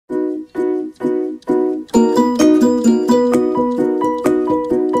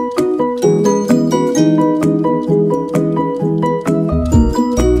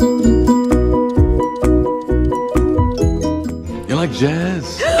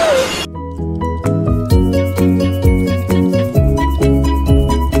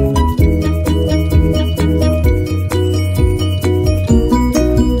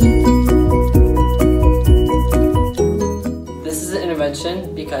This is an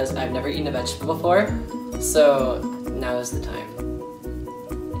intervention because I've never eaten a vegetable before, so now is the time.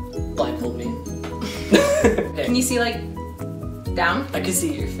 Blindfold me. Okay. Can you see like down? I can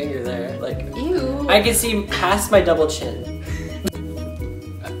see your finger there. Like, ew. I can see past my double chin.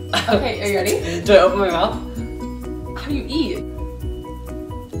 Okay, are you ready? Do I open my mouth? How do you eat?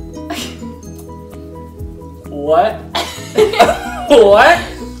 What? What?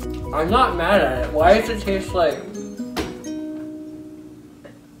 I'm not mad at it. Why does it taste like...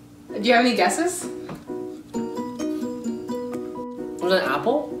 Do you have any guesses? Was it an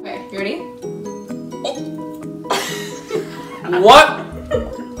apple? Okay, you ready? What?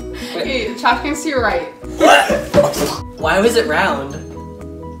 Okay, chalk hands to your right. Why was it round?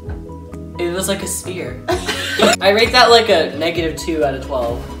 It was like a sphere. I rate that like a -2 out of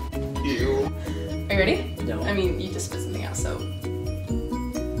 12. Ew. Are you ready? No. I mean, you just spit something out, so.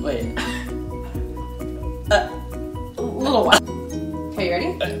 Wait. A little while. Okay, you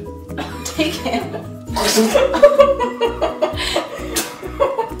ready? Take it.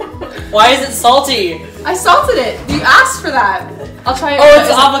 Why is it salty? I salted it. You asked for that. I'll try it. Oh, it's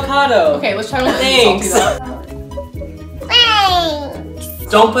avocado. Okay, let's try one. Thanks. Thanks.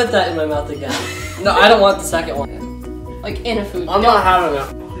 Don't put that in my mouth again. No, I don't want the second one. Like in a food. I'm not having it.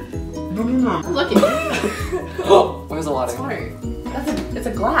 Look at you. Oh, where's the water? Sorry. It's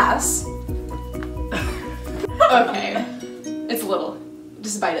a glass. Okay. It's little.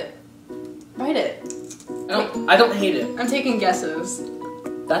 Just bite it. Bite it. I don't hate it. I'm taking guesses.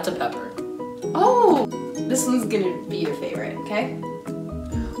 That's a pepper. Oh! This one's gonna be your favorite, okay?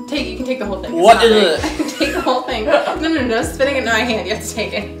 You can take the whole thing. It's What not is big. it? Take the whole thing. No, spitting it in my hand. You have to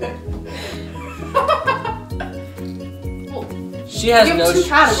take it. Well, She has you have no. two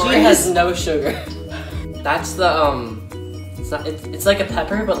categories. She has no sugar. That's the It's not. It's like a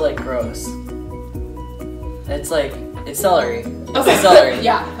pepper, but like gross. It's like celery. Okay. It's celery.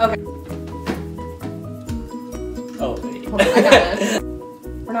 Yeah. Okay. Oh wait. Hold on, I got this.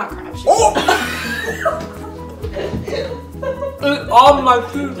 We're not crab shit. Oh! On my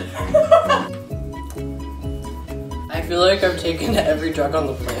food. I feel like I've taken every drug on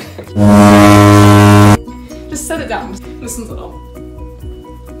the planet. Just set it down. This one's little.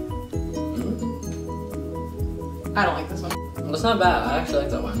 I don't like this one. That's not bad. I actually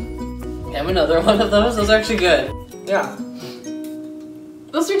like that one. Have another one of those. Those are actually good. Yeah.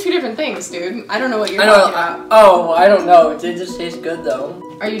 Those are two different things, dude. I don't know what you're I talking know. about. Oh, I don't know. They just taste good though.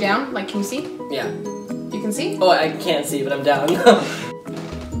 Are you down? Like, can you see? Yeah. You can see? Oh, I can't see, but I'm down.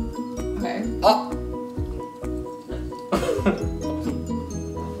 Okay. Oh.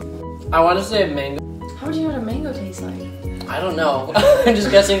 I want to say mango. How would you know what a mango tastes like? I don't know. I'm just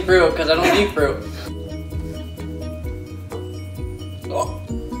guessing fruit because I don't eat fruit. Oh.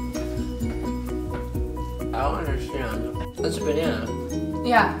 I don't understand. It's a banana.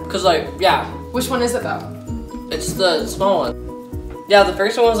 Yeah. Cause like, yeah, Which one is it though? it's the small one. Yeah, the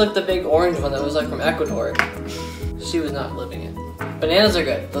first one was like the big orange one that was like from Ecuador. She was not living it. Bananas are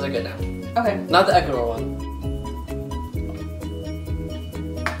good. Those are good now. Okay. Not the Ecuador one.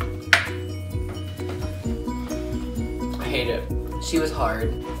 I hate it. She was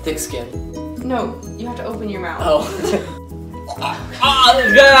hard. Thick skin. No, you have to open your mouth. Oh. Ah,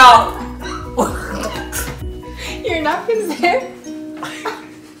 get out! Your napkin's there?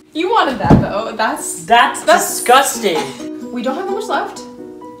 You wanted that though. That's disgusting. We don't have that much left.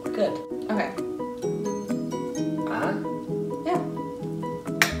 Good. Okay. Yeah.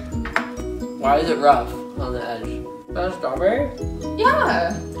 Why is it rough on the edge? Is that a strawberry?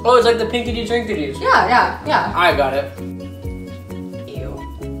 Yeah. Oh, it's like the Pinkity Drinkities. Yeah. I got it. Ew.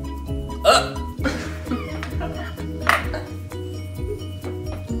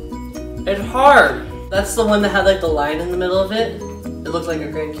 It's hard. That's the one that had like the line in the middle of it. It looked like a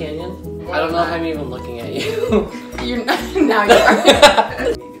Grand Canyon. I don't know if I'm even looking at you. You're now you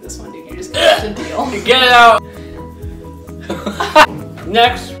are. This one, dude. You just got the deal. Get it out.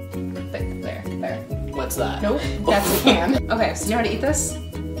 Next. There. What's that? Nope. That's a can. Okay. So you know how to eat this?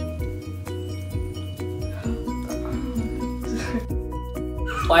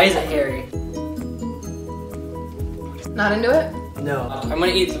 Why is it hairy? Not into it? No. I'm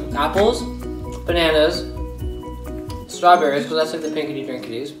gonna eat some apples, bananas, strawberries, because that's like the Pinkity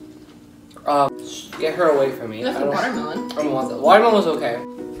Drinkities. Get her away from me. You left the watermelon. I don't want that. Watermelon was okay.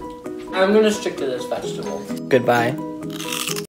 I'm gonna stick to this vegetable. Goodbye.